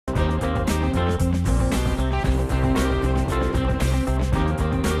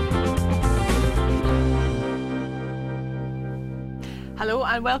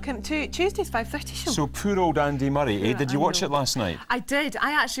and welcome to Tuesday's 5:30 show. So poor old Andy Murray, eh? Did you watch it last night? I did.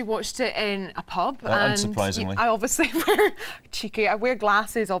 I actually watched it in a pub. Unsurprisingly. I obviously wear cheeky. I wear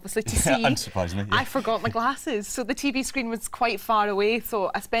glasses, obviously, to see. Unsurprisingly, yeah. I forgot my glasses, so the TV screen was quite far away.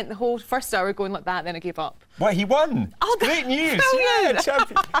 So I spent the whole first hour going like that, then I gave up. What, he won? Oh, great news! Brilliant. Yeah,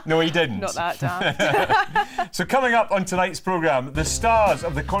 champion. No, he didn't. Not that daft. So coming up on tonight's programme, the stars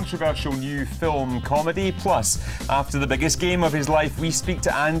of the controversial new film comedy. Plus, after the biggest game of his life, we speak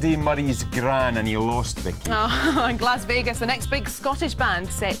to Andy Murray's gran, and he lost Vicky. Oh, in Las Vegas, the next big Scottish band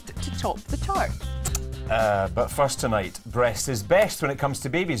set to top the charts. But first tonight, breast is best when it comes to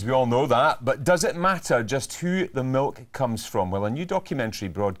babies. We all know that. But does it matter just who the milk comes from? Well, a new documentary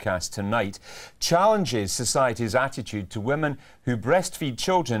broadcast tonight challenges society's attitude to women who breastfeed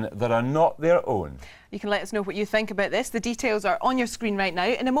children that are not their own. You can let us know what you think about this. The details are on your screen right now.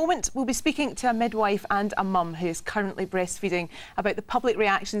 In a moment, we'll be speaking to a midwife and a mum who is currently breastfeeding about the public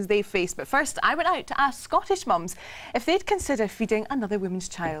reactions they face. But first, I went out to ask Scottish mums if they'd consider feeding another woman's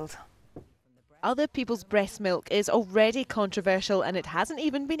child. Other people's breast milk is already controversial and it hasn't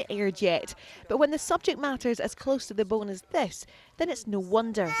even been aired yet. But when the subject matter is as close to the bone as this, then it's no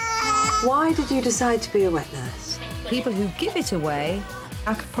wonder. Why did you decide to be a wet nurse? People who give it away,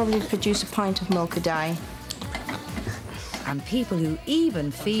 I could probably produce a pint of milk a day. And people who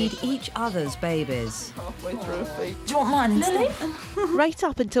even feed each other's babies. Do you want mine, Lily? Right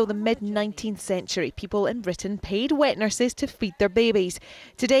up until the mid-19th century, people in Britain paid wet nurses to feed their babies.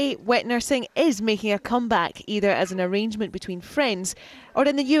 Today, wet nursing is making a comeback, either as an arrangement between friends, or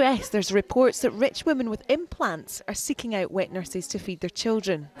in the US, there's reports that rich women with implants are seeking out wet nurses to feed their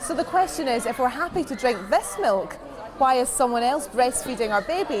children. So the question is, if we're happy to drink this milk, why is someone else breastfeeding our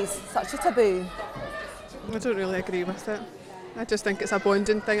babies such a taboo? I don't really agree with it. I just think it's a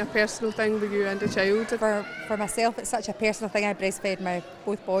bonding thing, a personal thing with you and the child. For myself, it's such a personal thing. I breastfed my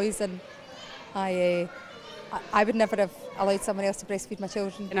both boys, and I would never have allowed someone else to breastfeed my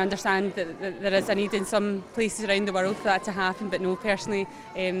children. And I understand that there is a need in some places around the world for that to happen, but no, personally,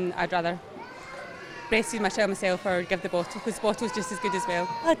 I'd rather breastfeed my child myself or give the bottle, because the bottle's just as good as well.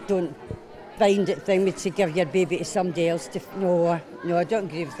 I don't find it thing to give your baby to somebody else. No, I don't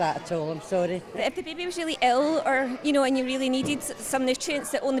agree with that at all, I'm sorry. If the baby was really ill or, you know, and you really needed some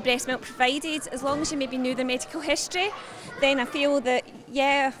nutrients that only breast milk provided, as long as you maybe knew their medical history, then I feel that,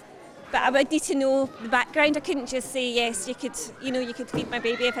 yeah, but I would need to know the background. I couldn't just say, yes, you could feed my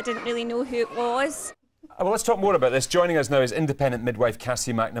baby if I didn't really know who it was. Well, let's talk more about this. Joining us now is independent midwife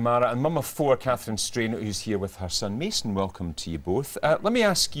Cassy McNamara and mum of 4, Catherine Strain, who's here with her son Mason. Welcome to you both. Let me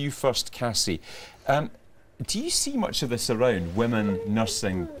ask you first, Cassy. Do you see much of this around, women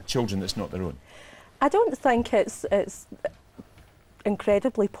nursing children that's not their own? I don't think it's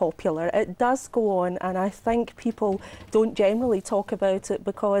incredibly popular. It does go on, and I think people don't generally talk about it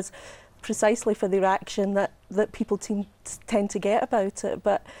because precisely for the reaction that people tend to get about it.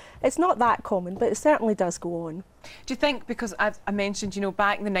 But it's not that common, but it certainly does go on. Do you think, because I mentioned, you know,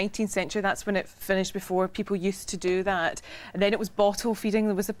 back in the 19th century, that's when it finished, before people used to do that, and then it was bottle feeding,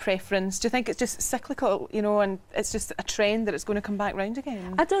 there was a preference. Do you think it's just cyclical, you know, and it's just a trend that it's going to come back round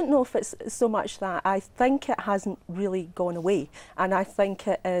again? I don't know if it's so much that. I think it hasn't really gone away, and I think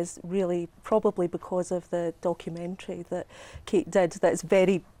it is really probably because of the documentary that Kate did that's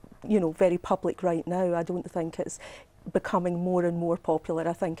very, you know, very public right now. I don't think it's becoming more and more popular.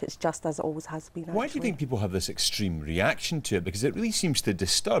 I think it's just as it always has been. Why do you think people have this extreme reaction to it? Because it really seems to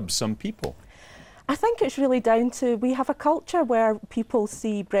disturb some people. I think it's really down to, we have a culture where people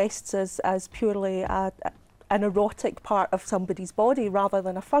see breasts as purely an erotic part of somebody's body rather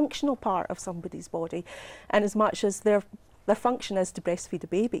than a functional part of somebody's body, and as much as their function is to breastfeed a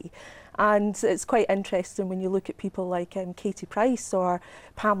baby. And it's quite interesting when you look at people like Katie Price or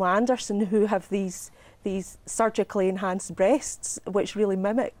Pamela Anderson, who have these surgically enhanced breasts which really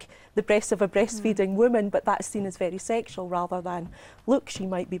mimic the breasts of a breastfeeding woman, but that's seen as very sexual rather than, look, she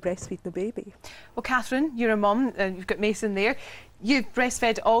might be breastfeeding the baby. Well, Catherine, you're a mum, and you've got Mason there. You've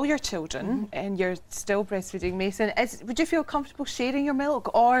breastfed all your children, and you're still breastfeeding Mason. Would you feel comfortable sharing your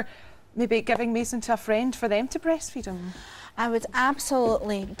milk, or maybe giving Mason to a friend for them to breastfeed him? I would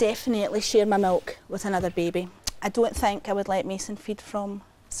absolutely, definitely share my milk with another baby. I don't think I would let Mason feed from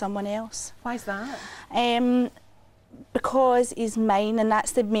someone else. Why is that? Because he's mine, and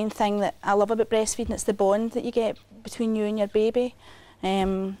that's the main thing that I love about breastfeeding. It's the bond that you get between you and your baby.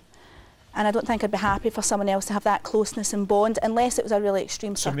 And I don't think I'd be happy for someone else to have that closeness and bond, unless it was a really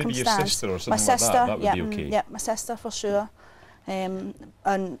extreme circumstance. So maybe your sister or something my sister, like that would yeah, be okay? Yeah, my sister for sure. And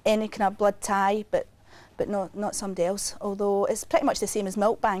any kind of blood tie, but but not somebody else. Although it's pretty much the same as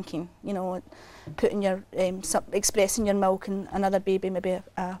milk banking, you know, putting your expressing your milk in another baby, maybe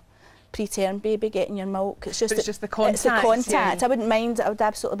a preterm baby getting your milk. It's just the contact. It's the contact. Yeah. I wouldn't mind. I would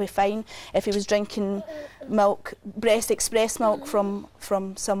absolutely be fine if he was drinking milk, express milk from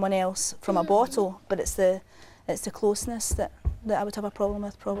someone else, from a bottle. But it's the closeness that I would have a problem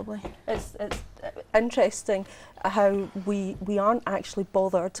with, probably. It's interesting how we aren't actually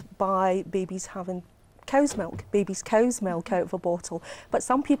bothered by babies having cow's milk out of a bottle, but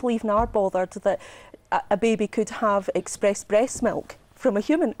some people even are bothered that a baby could have express breast milk from a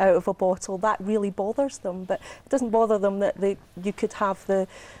human out of a bottle. That really bothers them, but it doesn't bother them that you could have the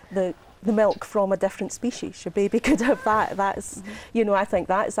milk from a different species. Your baby could have that. That's, you know, I think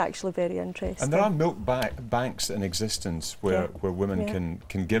that is actually very interesting. And there are milk banks in existence where women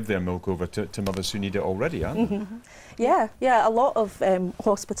can give their milk over to mothers who need it already, aren't they? Yeah, a lot of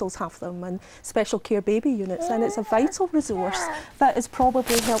hospitals have them, and special care baby units, and it's a vital resource that has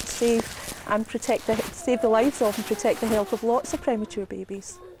probably helped save the lives of and protect the health of lots of premature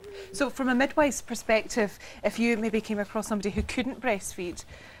babies. So from a midwife's perspective, if you maybe came across somebody who couldn't breastfeed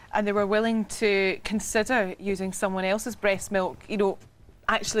and they were willing to consider using someone else's breast milk, you know,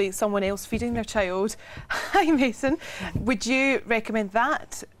 actually someone else feeding their child, hi Mason, would you recommend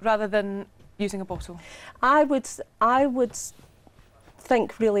that rather than using a bottle? I would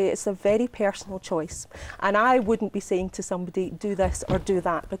think really it's a very personal choice, and I wouldn't be saying to somebody do this or do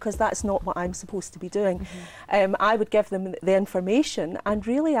that, because that's not what I'm supposed to be doing. I would give them the information, and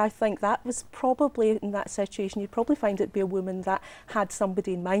really I think that was probably, in that situation, you'd probably find it be a woman that had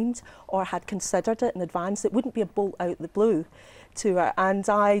somebody in mind or had considered it in advance. It wouldn't be a bolt out the blue to her, and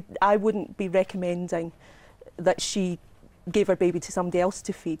I wouldn't be recommending that she gave her baby to somebody else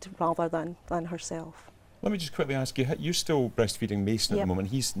to feed rather than herself. Let me just quickly ask you, you're still breastfeeding Mason at the moment.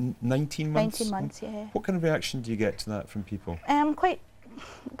 He's 19 months? 19 months, yeah. What kind of reaction do you get to that from people? Quite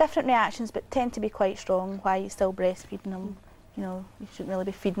different reactions, but tend to be quite strong. Why are you still breastfeeding him? You know, you shouldn't really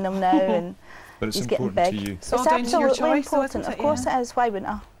be feeding him now, and but it's he's getting important big. to you. It's absolutely important. Of course it is. Why wouldn't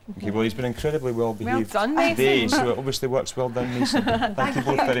I? Okay, well, he's been incredibly well behaved well done, today, so it obviously works. Well done, Mason. Thank you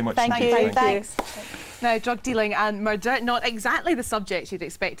both very much. Thank you. Thanks. Now, drug dealing and murder, not exactly the subject you'd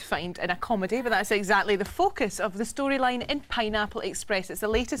expect to find in a comedy, but that's exactly the focus of the storyline in Pineapple Express. It's the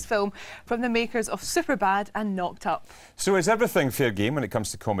latest film from the makers of Superbad and Knocked Up. So is everything fair game when it comes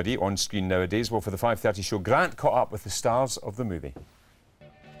to comedy on screen nowadays? Well, for the 5:30 show, Grant caught up with the stars of the movie.